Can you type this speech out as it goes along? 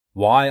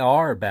Why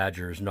are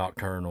badgers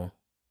nocturnal?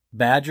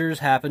 Badgers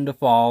happen to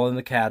fall in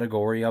the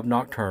category of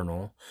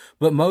nocturnal,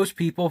 but most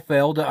people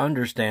fail to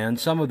understand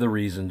some of the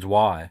reasons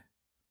why.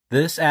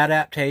 This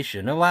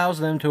adaptation allows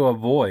them to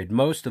avoid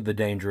most of the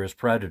dangerous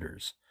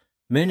predators.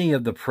 Many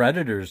of the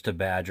predators to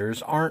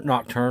badgers aren't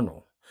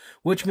nocturnal,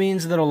 which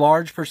means that a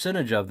large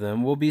percentage of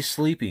them will be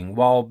sleeping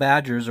while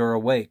badgers are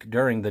awake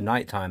during the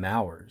nighttime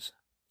hours.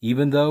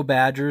 Even though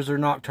badgers are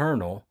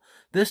nocturnal,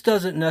 this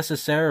doesn't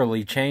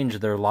necessarily change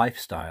their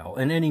lifestyle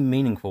in any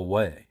meaningful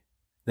way.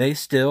 They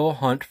still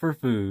hunt for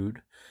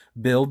food,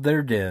 build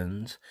their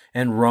dens,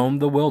 and roam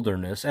the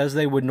wilderness as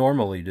they would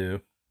normally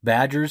do.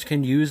 Badgers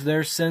can use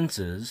their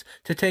senses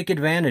to take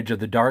advantage of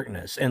the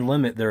darkness and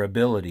limit their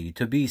ability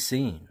to be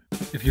seen.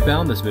 If you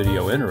found this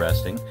video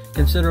interesting,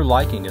 consider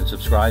liking and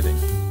subscribing.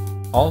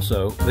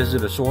 Also,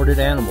 visit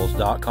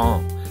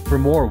assortedanimals.com for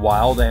more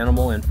wild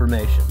animal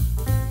information.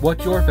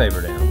 What's your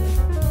favorite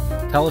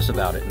animal? Tell us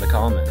about it in the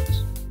comments.